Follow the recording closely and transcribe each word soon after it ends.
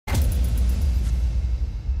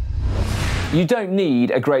You don't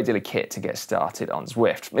need a great deal of kit to get started on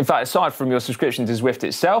Zwift. In fact, aside from your subscription to Zwift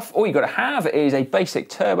itself, all you've got to have is a basic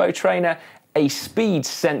turbo trainer, a speed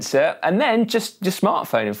sensor, and then just your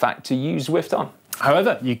smartphone, in fact, to use Zwift on.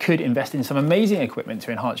 However, you could invest in some amazing equipment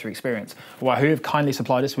to enhance your experience. Wahoo have kindly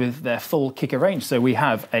supplied us with their full kicker range. So we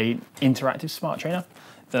have an interactive smart trainer,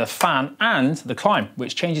 the fan, and the climb,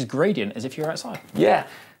 which changes gradient as if you're outside. Yeah.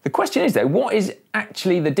 The question is, though, what is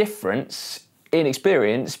actually the difference in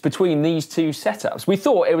experience between these two setups? We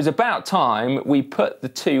thought it was about time we put the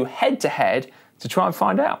two head to head to try and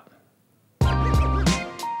find out.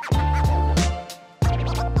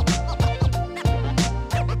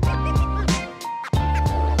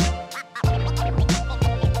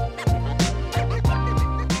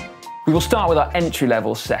 We will start with our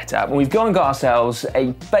entry-level setup, and we've gone and got ourselves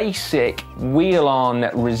a basic wheel-on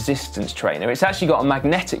resistance trainer. It's actually got a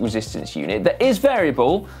magnetic resistance unit that is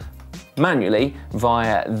variable manually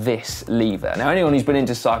via this lever. Now, anyone who's been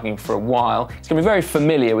into cycling for a while is going to be very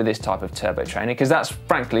familiar with this type of turbo trainer, because that's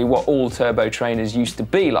frankly what all turbo trainers used to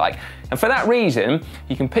be like. And for that reason,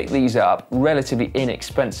 you can pick these up relatively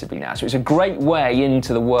inexpensively now. So it's a great way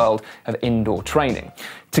into the world of indoor training.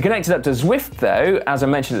 To connect it up to Zwift though, as I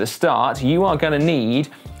mentioned at the start, you are going to need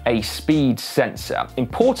a speed sensor.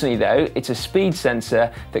 Importantly though, it's a speed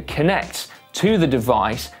sensor that connects to the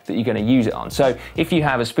device that you're going to use it on. So if you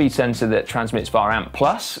have a speed sensor that transmits via AMP+,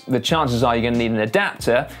 the chances are you're going to need an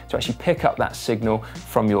adapter to actually pick up that signal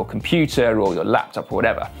from your computer or your laptop or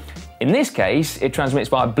whatever. In this case, it transmits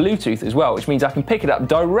via Bluetooth as well, which means I can pick it up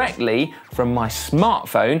directly from my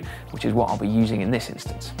smartphone, which is what I'll be using in this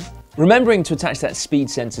instance. Remembering to attach that speed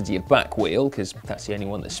sensor to your back wheel, because that's the only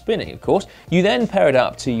one that's spinning, of course, you then pair it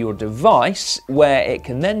up to your device where it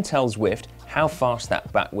can then tell Zwift how fast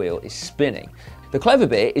that back wheel is spinning. The clever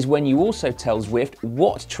bit is when you also tell Zwift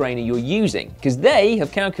what trainer you're using, because they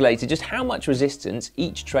have calculated just how much resistance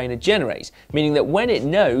each trainer generates, meaning that when it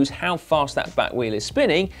knows how fast that back wheel is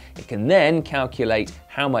spinning, it can then calculate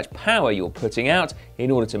how much power you're putting out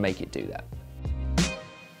in order to make it do that.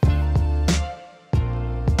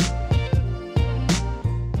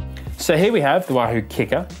 So here we have the Wahoo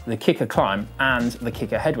Kicker, the Kicker Climb, and the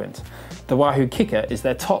Kicker Headwind. The Wahoo Kicker is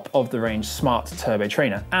their top of the range smart turbo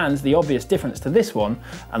trainer, and the obvious difference to this one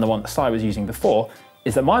and the one that Si was using before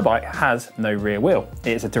is that my bike has no rear wheel.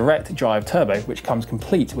 It's a direct drive turbo which comes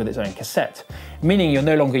complete with its own cassette, meaning you'll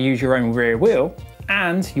no longer use your own rear wheel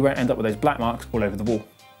and you won't end up with those black marks all over the wall.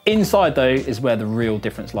 Inside though is where the real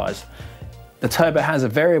difference lies. The turbo has a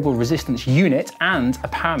variable resistance unit and a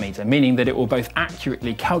power meter, meaning that it will both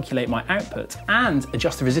accurately calculate my output and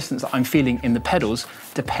adjust the resistance that I'm feeling in the pedals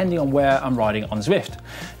depending on where I'm riding on Zwift.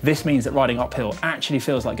 This means that riding uphill actually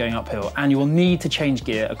feels like going uphill, and you will need to change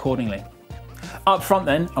gear accordingly. Up front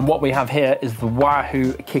then, and what we have here is the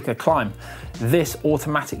Wahoo Kicker Climb. This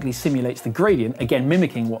automatically simulates the gradient, again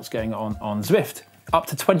mimicking what's going on Zwift, up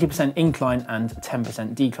to 20% incline and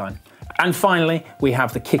 10% decline. And finally, we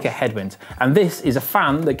have the Kicker Headwind. And this is a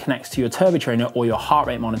fan that connects to your turbo trainer or your heart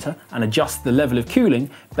rate monitor and adjusts the level of cooling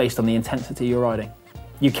based on the intensity you're riding.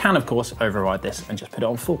 You can, of course, override this and just put it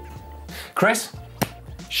on full. Chris,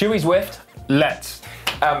 should we Zwift? Let's.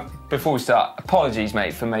 Before we start, apologies,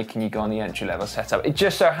 mate, for making you go on the entry-level setup. It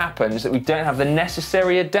just so happens that we don't have the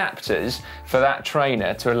necessary adapters for that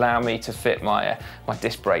trainer to allow me to fit my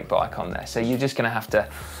disc brake bike on there. So you're just going to have to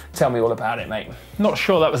tell me all about it, mate. Not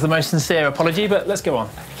sure that was the most sincere apology, but let's go on.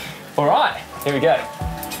 All right, here we go.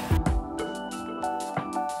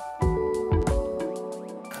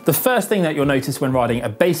 The first thing that you'll notice when riding a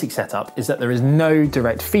basic setup is that there is no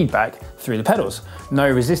direct feedback through the pedals, no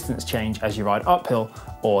resistance change as you ride uphill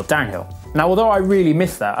or downhill. Now, although I really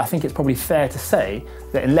miss that, I think it's probably fair to say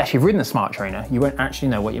that unless you've ridden a smart trainer, you won't actually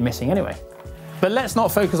know what you're missing anyway. But let's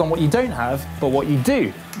not focus on what you don't have, but what you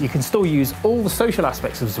do. You can still use all the social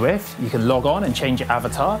aspects of Zwift. You can log on and change your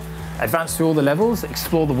avatar, advance through all the levels,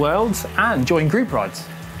 explore the worlds, and join group rides.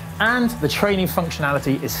 And the training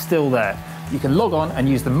functionality is still there. You can log on and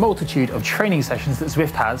use the multitude of training sessions that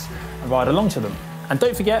Zwift has and ride along to them. And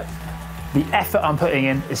don't forget, the effort I'm putting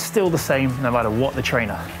in is still the same no matter what the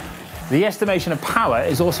trainer. The estimation of power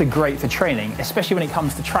is also great for training, especially when it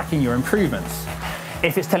comes to tracking your improvements.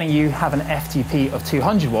 If it's telling you have an FTP of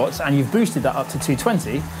 200 watts and you've boosted that up to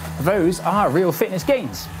 220, those are real fitness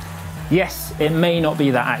gains. Yes, it may not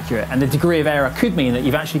be that accurate, and the degree of error could mean that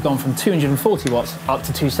you've actually gone from 240 watts up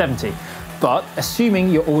to 270. But assuming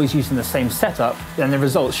you're always using the same setup, then the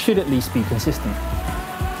results should at least be consistent.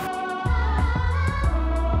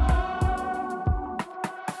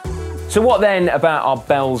 So what then about our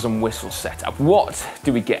bells and whistles setup? What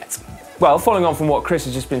do we get? Well, following on from what Chris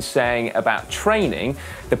has just been saying about training,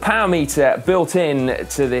 the power meter built in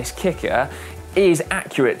to this kicker is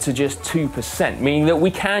accurate to just 2%, meaning that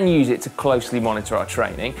we can use it to closely monitor our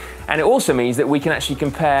training. And it also means that we can actually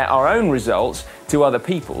compare our own results to other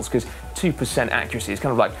people's, because 2% accuracy is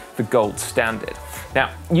kind of like the gold standard.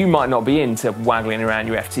 Now, you might not be into waggling around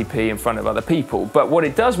your FTP in front of other people, but what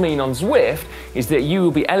it does mean on Zwift is that you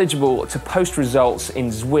will be eligible to post results in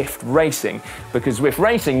Zwift Racing, because Zwift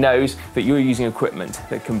Racing knows that you're using equipment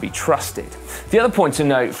that can be trusted. The other point to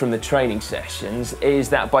note from the training sessions is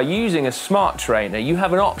that by using a smart trainer, you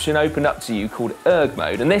have an option opened up to you called erg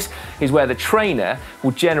mode, and this is where the trainer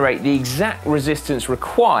will generate the exact resistance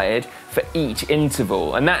required for each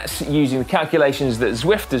interval, and that's using the calculations that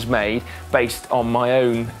Zwift has made based on my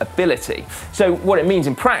own ability. So what it means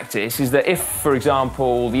in practice is that if, for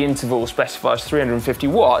example, the interval specifies 350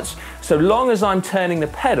 watts, so long as I'm turning the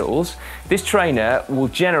pedals, this trainer will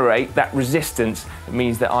generate that resistance. It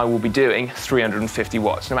means that I will be doing 350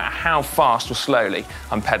 watts, no matter how fast or slowly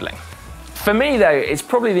I'm pedaling. For me though, it's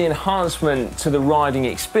probably the enhancement to the riding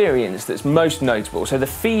experience that's most notable. So the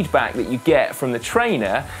feedback that you get from the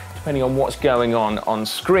trainer depending on what's going on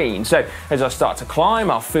screen. So as I start to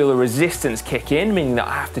climb, I'll feel the resistance kick in, meaning that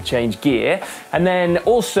I have to change gear. And then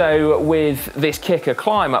also with this kicker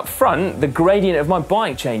climb up front, the gradient of my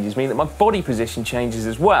bike changes, meaning that my body position changes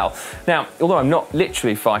as well. Now, although I'm not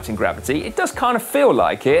literally fighting gravity, it does kind of feel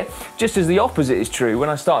like it, just as the opposite is true when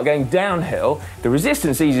I start going downhill, the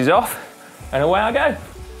resistance eases off and away I go.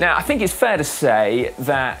 Now, I think it's fair to say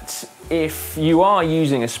that if you are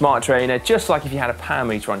using a smart trainer, just like if you had a power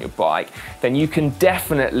meter on your bike, then you can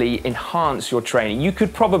definitely enhance your training. You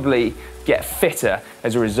could probably get fitter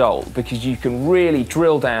as a result, because you can really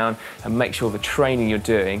drill down and make sure the training you're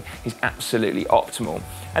doing is absolutely optimal.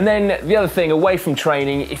 And then the other thing, away from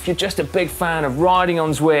training, if you're just a big fan of riding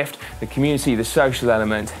on Zwift, the community, the social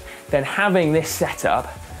element, then having this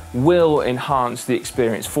setup will enhance the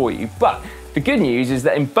experience for you. But the good news is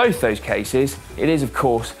that in both those cases, it is of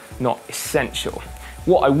course not essential.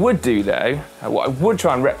 What I would do though, what I would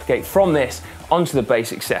try and replicate from this onto the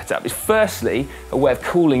basic setup is firstly a way of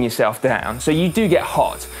cooling yourself down. So you do get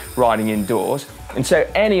hot riding indoors, and so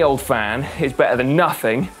any old fan is better than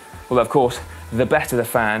nothing, although of course the better the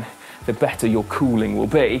fan, the better your cooling will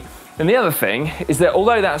be. And the other thing is that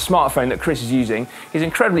although that smartphone that Chris is using is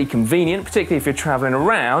incredibly convenient, particularly if you're traveling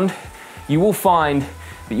around, you will find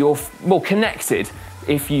that you're more connected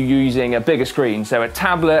if you're using a bigger screen, so a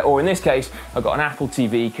tablet, or in this case, I've got an Apple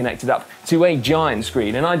TV connected up to a giant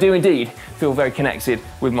screen, and I do indeed feel very connected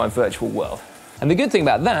with my virtual world. And the good thing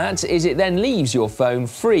about that is it then leaves your phone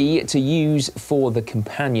free to use for the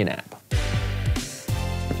companion app.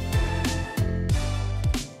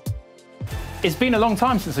 It's been a long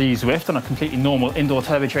time since I used Zwift on a completely normal indoor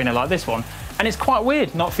turbo trainer like this one, and it's quite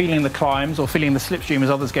weird not feeling the climbs or feeling the slipstream as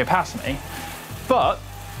others go past me. But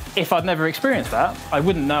if I'd never experienced that, I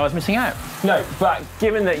wouldn't know I was missing out. No, but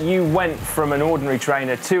given that you went from an ordinary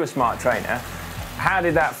trainer to a smart trainer, how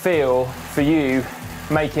did that feel for you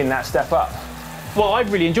making that step up? Well, I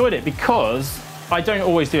really enjoyed it because I don't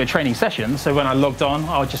always do a training session, so when I logged on,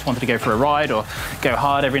 I just wanted to go for a ride or go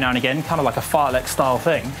hard every now and again, kind of like a fartlek style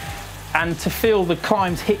thing. And to feel the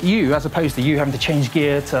climbs hit you as opposed to you having to change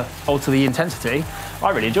gear to alter the intensity, I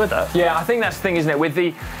really enjoyed that. Yeah, I think that's the thing, isn't it? With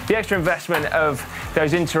the extra investment of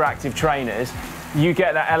those interactive trainers, you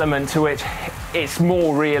get that element to which it's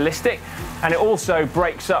more realistic, and it also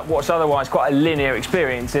breaks up what's otherwise quite a linear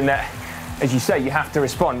experience in that, as you say, you have to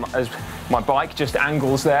respond. As my bike just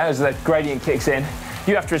angles there as the gradient kicks in,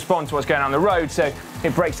 you have to respond to what's going on the road, so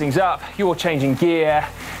it breaks things up. You're changing gear,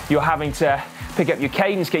 you're having to pick up your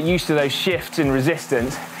cadence, get used to those shifts in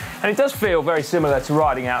resistance, and it does feel very similar to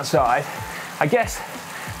riding outside. I guess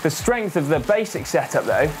the strength of the basic setup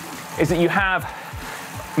though is that you have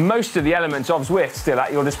most of the elements of Zwift still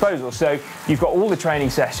at your disposal. So you've got all the training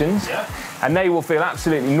sessions, and they will feel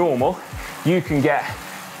absolutely normal. You can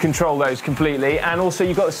control those completely, and also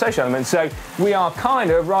you've got the social elements. So we are kind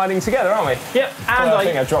of riding together, aren't we? Yep. And I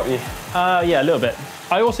think I dropped you. Yeah, a little bit.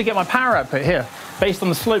 I also get my power output here, based on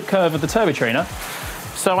the slope curve of the turbo trainer,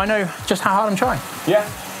 so I know just how hard I'm trying. Yeah.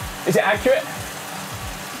 Is it accurate?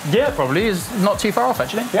 Yeah, probably. Is not too far off,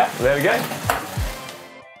 actually. Yeah, there we go.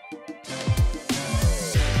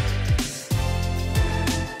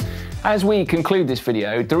 As we conclude this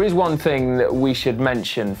video, there is one thing that we should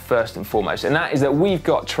mention first and foremost, and that is that we've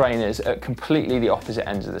got trainers at completely the opposite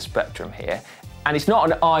ends of the spectrum here. And it's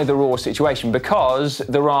not an either-or situation because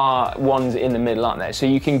there are ones in the middle, aren't there? So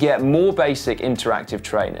you can get more basic interactive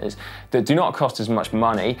trainers that do not cost as much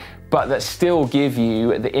money, but that still give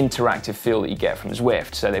you the interactive feel that you get from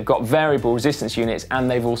Zwift. So they've got variable resistance units and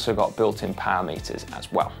they've also got built-in power meters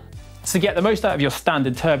as well. To get the most out of your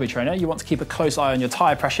standard turbo trainer, you want to keep a close eye on your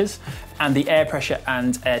tyre pressures and the air pressure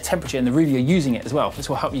and air temperature in the room you're using it as well. This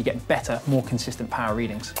will help you get better, more consistent power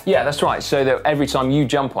readings. Yeah, that's right. So that every time you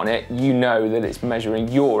jump on it, you know that it's measuring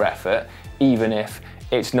your effort, even if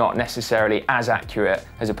it's not necessarily as accurate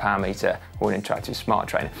as a power meter or an interactive smart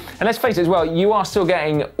trainer. And let's face it as well, you are still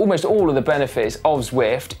getting almost all of the benefits of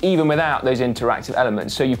Zwift, even without those interactive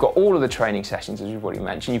elements. So you've got all of the training sessions, as we've already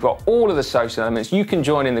mentioned, you've got all of the social elements, you can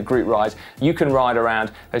join in the group rides, you can ride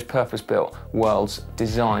around those purpose-built worlds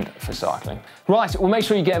designed for cycling. Right, well, make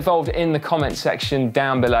sure you get involved in the comment section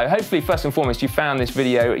down below. Hopefully, first and foremost, you found this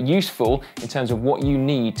video useful in terms of what you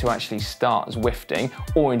need to actually start Zwifting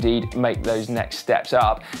or indeed make those next steps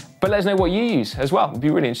up. But let us know what you use as well. We'd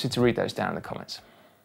be really interested to read those down in the comments.